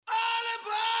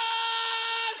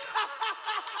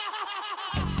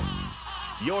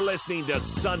You're listening to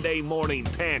Sunday Morning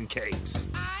Pancakes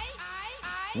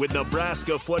with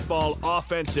Nebraska football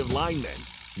offensive linemen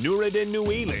Nuruddin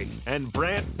Nuili and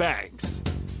Brant Banks.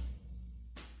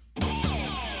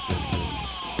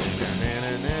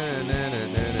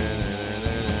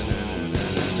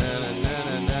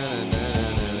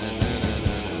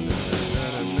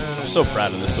 I'm so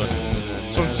proud of this one.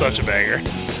 This one's such a banger.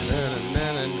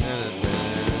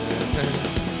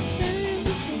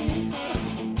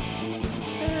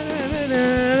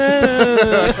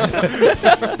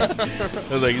 I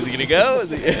was like, is he gonna go?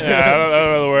 Yeah, I don't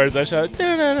know the words. I shout.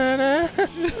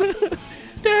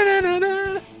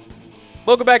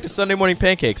 Welcome back to Sunday Morning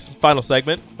Pancakes. Final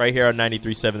segment right here on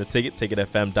 93.7 The Ticket,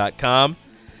 ticketfm.com.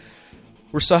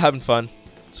 We're still having fun.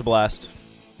 It's a blast.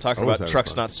 Talking about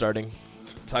trucks not starting.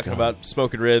 Talking about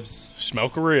smoking ribs.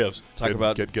 Smoke ribs. Talking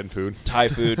about getting food. Thai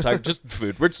food. Just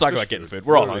food. We're just talking about getting food.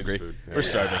 We're all hungry. Yeah. We're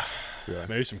starving. Yeah.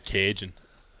 Maybe some Cajun.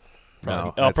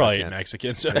 No, I'll probably eat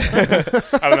Mexican. So. I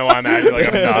don't know why I'm acting like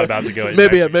I'm not about to go eat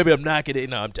maybe Mexican. I'm not gonna.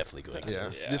 No, I'm definitely going to. Yeah.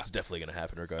 It's definitely gonna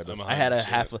happen regardless. I'm I had a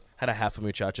 100%. half a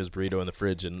muchacha's burrito in the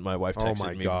fridge, and my wife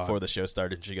texted me before the show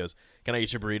started. And she goes, "Can I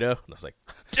eat your burrito?" And I was like,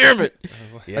 "Damn it!"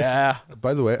 Yeah.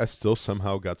 By the way, I still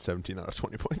somehow got 17 out of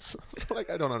 20 points. Like,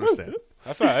 I don't understand.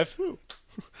 High five.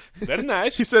 Very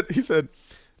nice. He said,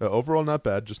 overall not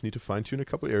bad. Just need to fine tune a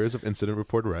couple areas of incident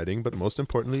report writing, but most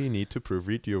importantly, you need to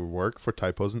proofread your work for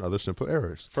typos and other simple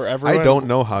errors. For everyone, I don't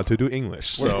know how to do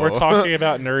English. We're talking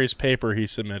about Nuri's paper he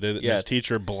submitted, and Yeah. his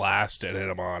teacher blasted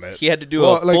him on it. He had to do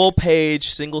a full page,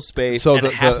 single space, So and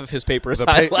half of his paper is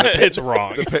highlighted. It's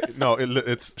wrong.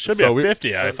 It's Should be so a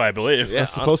 50, if I believe. Yeah.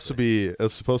 It's supposed to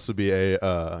be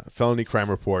a felony crime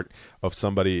report of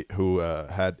somebody who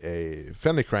had a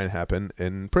felony crime happen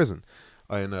in prison,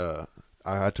 and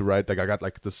I had to write I got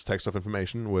this text of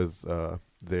information with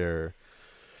their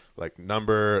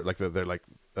number,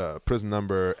 their prison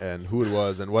number and who it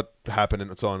was and what happened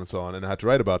and so on, and I had to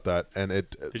write about that. And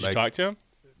it Did you talk to him?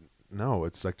 No,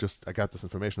 it's just I got this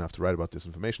information. I have to write about this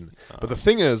information. But the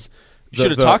thing is, You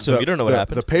should have talked to him. You don't know what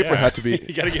happened. The paper Yeah. had to be.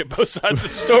 You got to get both sides of the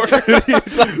story.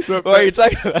 What are you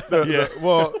talking about?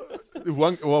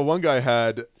 One guy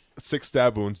had 6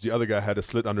 stab wounds. The other guy had a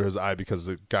slit under his eye because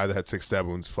the guy that had 6 stab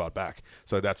wounds fought back.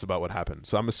 So that's about what happened.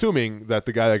 So I'm assuming that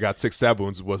the guy that got 6 stab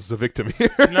wounds was the victim here.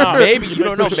 No, Maybe you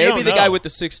don't know. But Maybe don't the guy know. with the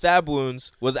 6 stab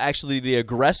wounds was actually the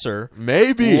aggressor.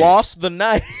 Maybe Lost the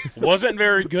knife wasn't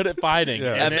very good at fighting,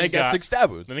 Yeah. and then got 6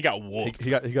 stab wounds. Then he got whooped.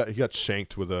 he got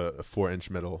shanked with a 4-inch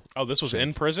metal. Oh, this was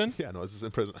in prison? Yeah, no, this is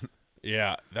in prison.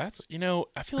 Yeah, that's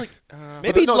I feel like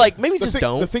Maybe maybe just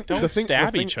don't. Don't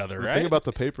stab each other, The right? thing about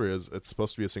the paper is it's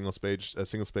supposed to be a single space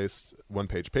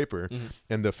 1-page paper,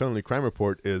 and the felony crime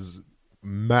report is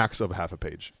max of half a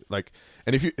page.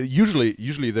 And if you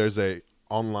usually there's a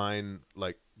online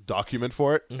document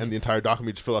for it, and the entire document,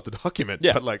 you just fill out the document.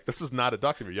 Yeah. But this is not a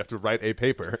document. You have to write a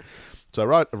paper. So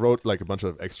I wrote a bunch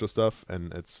of extra stuff,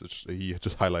 and he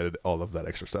just highlighted all of that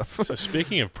extra stuff. So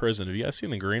speaking of prison, have you guys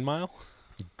seen The Green Mile?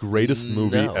 Greatest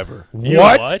movie No. ever.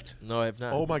 What? No, I have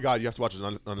not. Oh my God! You have to watch it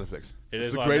on Netflix. It It's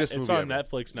is the on, greatest It's movie on ever.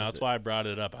 Netflix now. That's why I brought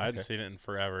it up. I hadn't seen it in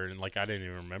forever, and I didn't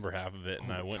even remember half of it,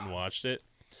 and I went and watched it.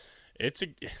 It's a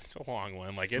long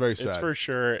one. very It's sad. for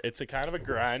sure. It's a kind of a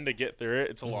grind to get through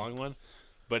it. It's a long one,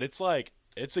 but it's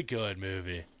a good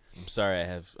movie. I'm sorry. I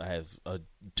have a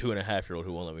 2.5-year-old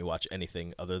who won't let me watch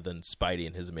anything other than Spidey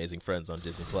and His Amazing Friends on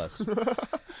Disney Plus.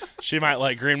 She might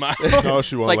like Green Mile. No,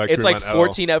 she won't. It's Green like Man at all.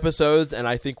 14 episodes, and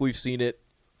I think we've seen it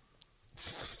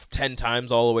 10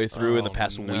 times all the way through in the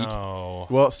past week. No.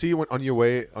 Well, see, on your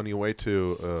way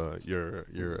to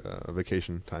your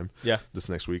vacation time, Yeah. this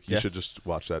next week, you Yeah. should just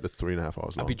watch that. It's 3.5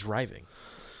 hours long. I'll be driving.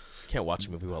 Can't watch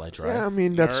a movie while I drive. Yeah, I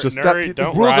mean that's just Nuri, that.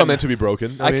 don't Rules ride. are meant to be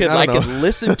broken. I mean, could I don't know. could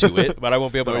listen to it, but I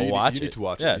won't be able No, to watch it. You need to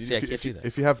watch yeah, it. see, I can't do that.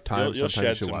 If you have time, You'll sometimes you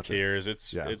shed should some watch tears. it.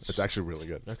 Yeah, it's actually really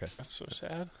good. Okay, That's so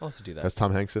sad. I'll also do that. Has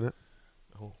Tom Hanks in it?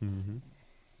 Oh.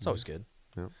 It's always good.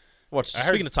 Yeah.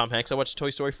 Speaking of Tom Hanks, I watched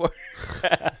Toy Story 4.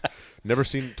 Never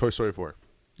seen Toy Story 4.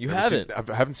 You Never haven't?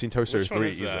 I haven't seen Toy Story Which one 3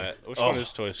 is either. that? Which one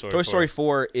is Toy Story? Toy Story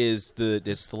 4 is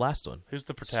it's the last one. Who's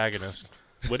the protagonist?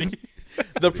 Woody.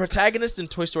 The protagonist in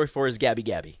Toy Story 4 is Gabby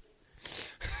Gabby.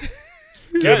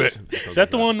 Yes. Is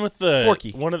that the one with the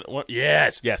Forky?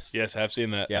 Yes. Yes. Yes, I've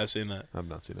seen that. Yeah. I've seen that. I've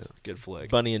not seen it. Good flick.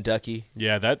 Bunny and Ducky.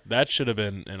 Yeah, that should have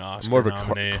been an Oscar More of a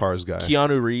nominee. Cars guy.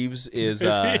 Keanu Reeves is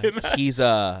Is he in that? he's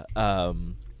the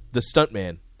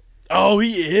stuntman. Oh,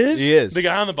 he is. He is. The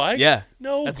guy on the bike. Yeah.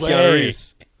 No That's way. Keanu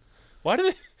Reeves. Why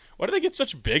do they get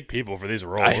such big people for these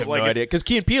roles? I have no it's- idea. Because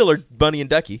Key and Peele are Bunny and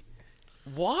Ducky.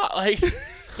 What?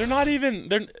 They're not even.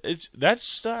 That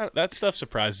stuff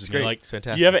surprises me. great. It's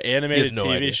fantastic. You have an He animated has no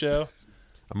TV idea. show.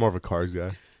 I'm more of a Cars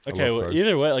guy. Okay, well,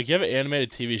 either way, like you have an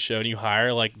animated TV show and you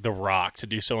hire like The Rock to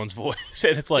do someone's voice,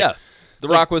 and it's like The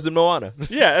Rock was in Moana.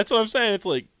 Yeah, that's what I'm saying. It's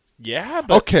like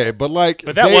but but like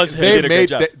that was him. They did a great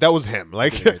job. That was him.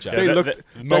 Like they looked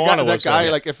that guy.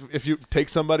 Like if you take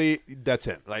somebody, that's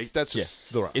him. Like that's just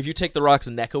The Rock. If you take The Rock's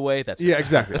neck away, that's him.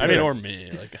 exactly. I mean, or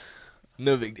me. Like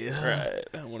no big deal. Right.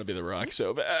 I want to be The Rock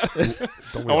so bad.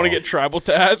 I want to get tribal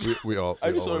tats. We all.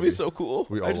 I just want to be so cool.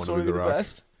 We all I just want to be the Rock.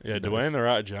 best. Yeah, Dwayne The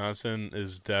Rock Johnson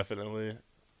is definitely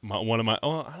one of my.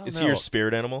 Oh, I don't know. Is he your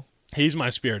spirit animal? He's my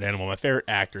spirit animal. My favorite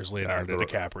actor is Leonardo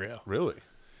DiCaprio. Really?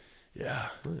 Yeah.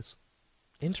 Nice.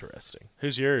 Interesting.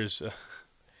 Who's yours?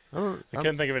 I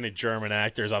can't think of any German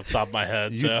actors off the top of my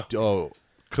head.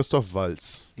 Christoph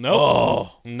Waltz.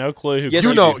 No clue who. Yes,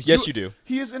 you know. Yes, you do.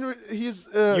 He is you know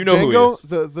Django, who he is.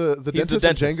 The He's dentist, the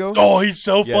dentist. in Django. Oh, he's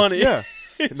so funny. Yeah.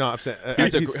 No, I'm saying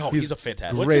He's a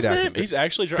fantastic. What's his actor. name? He's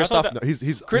actually Christoph. No,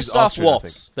 he's Christoph Austrian, I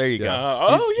Waltz. think. There you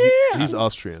go. Yeah. He's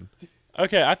Austrian.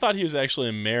 Okay, I thought he was actually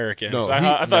American. No,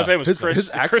 I thought his name was his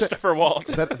accent, Christopher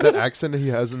Waltz. that accent he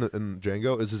has in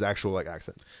Django is his actual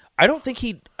accent. I think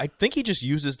he just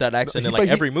uses that accent in but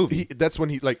every movie. That's when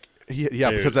Dude.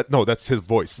 because that's his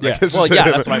voice. Yeah. Like,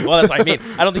 That's what I mean.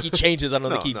 I don't think he changes. I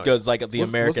don't think he goes like the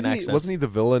American accent. Wasn't he the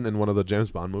villain in one of the James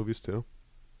Bond movies too?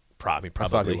 Probably. I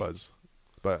thought he was.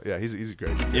 But yeah, he's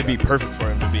great. It'd be perfect for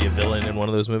him to be a villain in one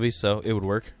of those movies, so it would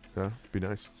work. Yeah, be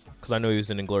nice. Because I know he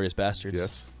was in Inglourious Bastards.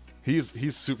 Yes,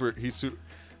 he's super. Is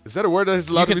that a word that is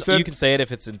allowed to be said? You can say it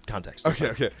if it's in context.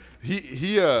 Okay.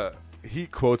 He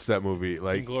quotes that movie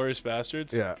like Inglourious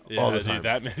Bastards. Yeah, all the time. Dude,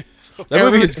 that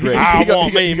movie is great. I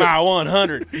want me my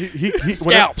 100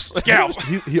 Scalps.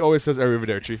 He always says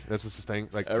arrivederci. That's just his thing.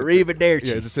 Like Arrivederci.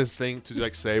 Yeah, it's his thing to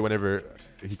like say whenever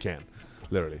he can.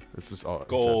 Literally, it's just all.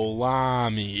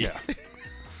 Golami. Yeah,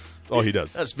 that's all he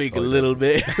does. I speak a little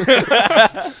bit.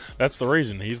 That's the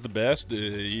reason he's the best.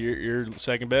 You're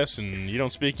second best, and you don't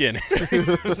speak any.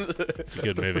 It's a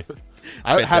good movie.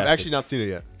 I have actually not seen it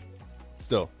yet.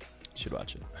 Still, you should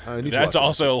watch it. That's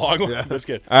also a long one. Yeah. That's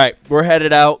good. All right, we're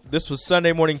headed out. This was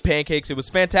Sunday morning pancakes. It was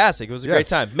fantastic. It was a great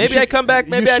time. Maybe I come back.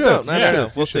 Maybe I don't. I don't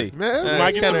know. We'll see. Man,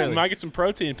 Might get some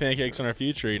protein pancakes in our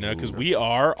future, because we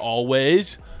are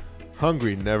always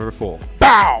hungry, never full.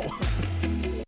 Bow!